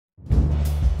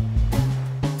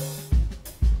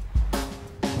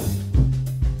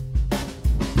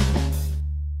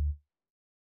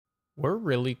we're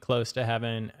really close to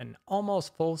having an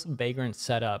almost full Vagrant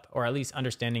setup, or at least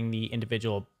understanding the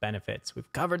individual benefits.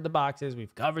 We've covered the boxes,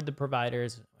 we've covered the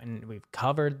providers, and we've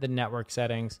covered the network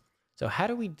settings. So how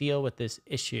do we deal with this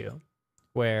issue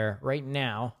where right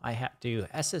now I have to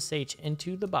SSH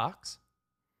into the box,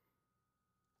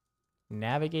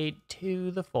 navigate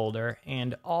to the folder,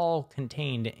 and all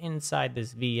contained inside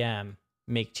this VM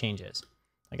make changes?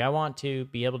 Like, I want to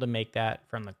be able to make that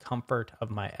from the comfort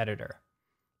of my editor.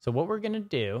 So what we're going to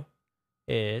do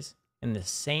is in a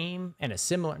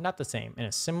similar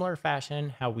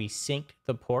fashion, how we synced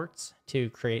the ports to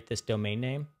create this domain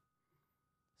name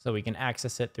so we can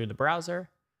access it through the browser.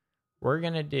 We're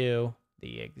going to do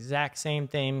the exact same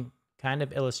thing, kind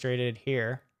of illustrated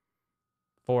here,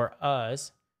 for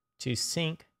us to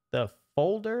sync the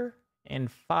folder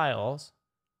and files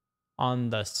on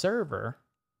the server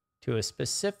to a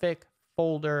specific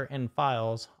folder and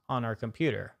files on our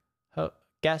computer.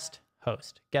 Guest,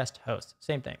 host,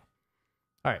 same thing.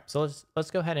 All right, so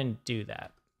let's go ahead and do that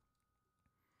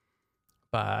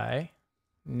by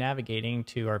navigating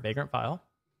to our Vagrant file.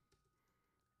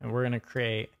 And we're going to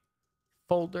create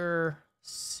folder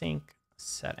sync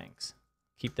settings.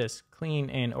 Keep this clean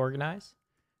and organized.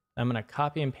 I'm going to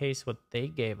copy and paste what they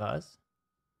gave us.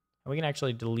 And we can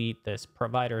actually delete this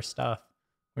provider stuff.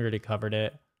 We already covered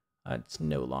it. It's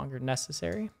no longer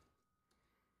necessary.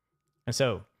 And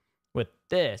so with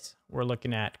this, we're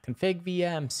looking at config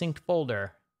VM synced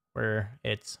folder, where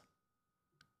it's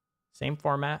same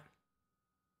format.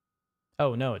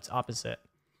 Oh no, it's opposite.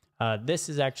 This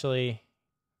is actually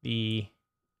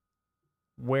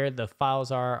where the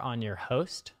files are on your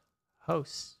host, and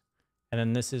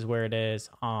then this is where it is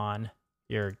on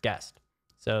your guest.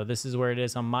 So this is where it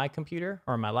is on my computer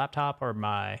or my laptop or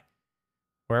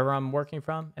wherever I'm working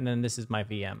from, and then this is my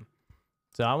VM.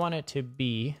 So I want it to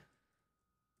be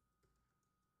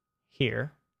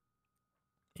here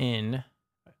in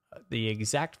the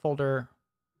exact folder.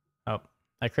 Oh,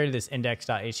 I created this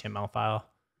index.html file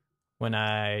when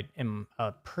I am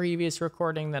a previous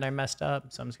recording that I messed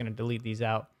up, so I'm just going to delete these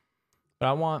out. But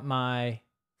I want my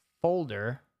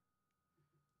folder,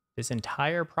 this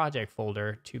entire project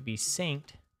folder, to be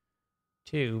synced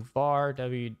to var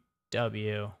www.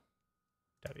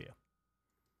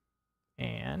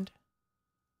 And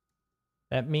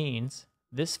that means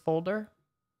this folder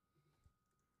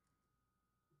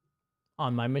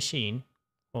on my machine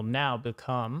will now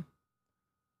become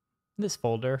this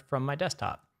folder from my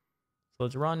desktop. So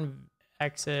let's run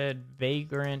exit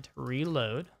vagrant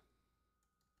reload.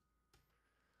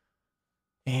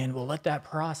 And we'll let that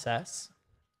process.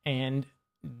 And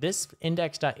this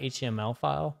index.html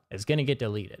file is going to get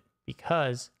deleted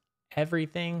because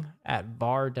everything at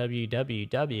var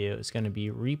www is going to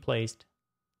be replaced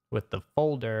with the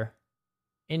folder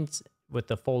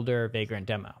vagrant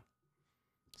demo.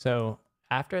 So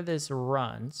after this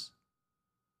runs,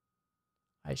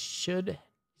 I should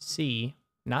see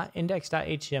not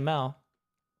index.html,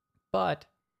 but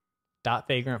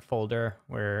 .vagrant folder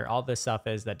where all this stuff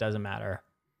is that doesn't matter,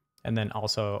 and then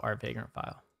also our Vagrant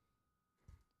file.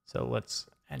 So let's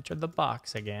enter the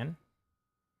box again.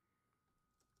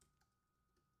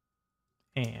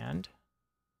 And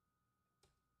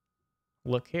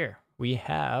look here, we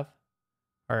have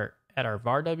at our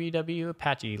var www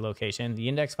Apache location, the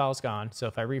index file is gone. So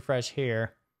if I refresh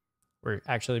here, we're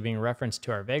actually being referenced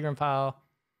to our Vagrant file.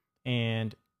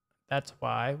 And that's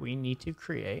why we need to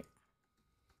create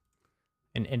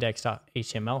an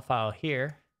index.html file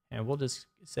here. And we'll just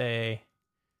say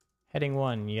heading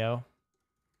 1, yo.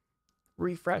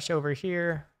 Refresh over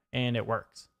here, and it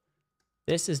works.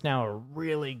 This is now a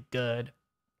really good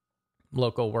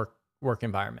local work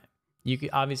environment. You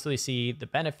can obviously see the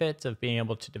benefits of being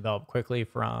able to develop quickly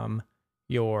from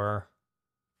your,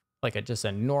 just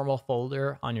a normal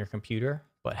folder on your computer,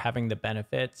 but having the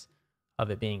benefits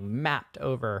of it being mapped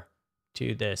over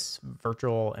to this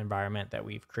virtual environment that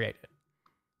we've created.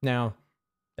 Now,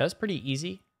 that was pretty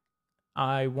easy.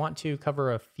 I want to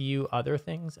cover a few other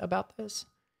things about this.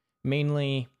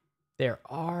 Mainly, there's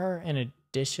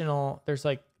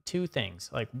two things,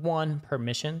 like one,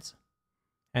 permissions,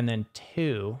 and then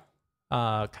two,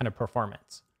 kind of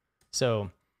performance.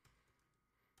 So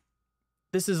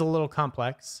this is a little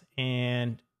complex,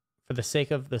 and for the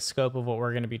sake of the scope of what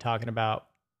we're going to be talking about,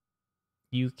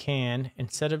 you can,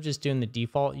 instead of just doing the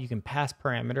default, you can pass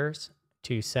parameters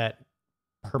to set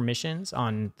permissions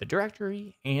on the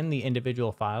directory and the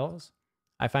individual files.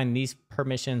 I find these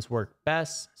permissions work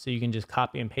best, so you can just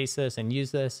copy and paste this and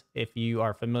use this. If you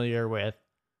are familiar with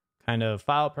kind of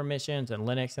file permissions and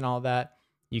Linux and all that,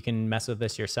 you can mess with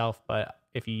this yourself, but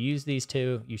if you use these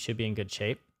two, you should be in good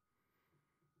shape.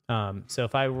 So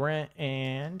if I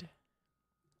ran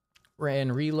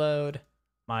reload,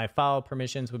 my file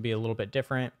permissions would be a little bit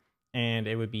different, and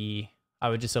it would be, I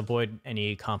would just avoid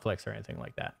any conflicts or anything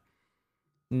like that.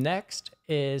 Next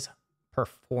is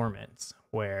performance,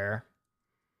 where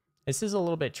this is a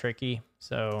little bit tricky.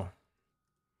 So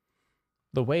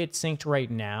the way it's synced right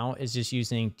now is just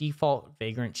using default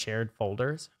Vagrant shared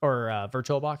folders, or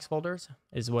VirtualBox folders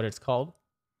is what it's called.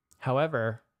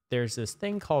 However, there's this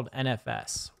thing called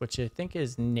NFS, which I think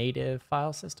is native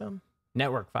file system,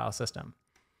 network file system.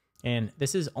 And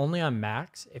this is only on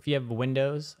Macs. If you have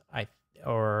Windows,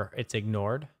 or it's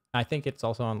ignored. I think it's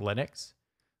also on Linux.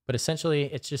 But essentially,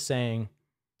 it's just saying,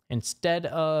 instead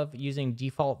of using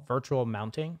default virtual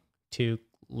mounting to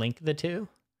link the two,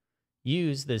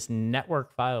 use this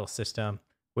network file system,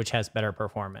 which has better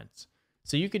performance.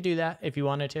 So you could do that if you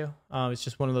wanted to. It's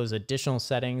just one of those additional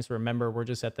settings. Remember, we're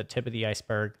just at the tip of the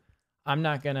iceberg. I'm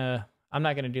not gonna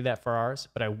do that for ours,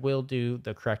 but I will do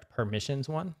the correct permissions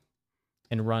one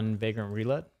and run Vagrant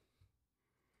reload.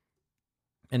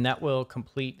 And that will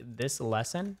complete this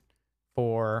lesson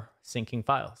for syncing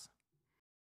files.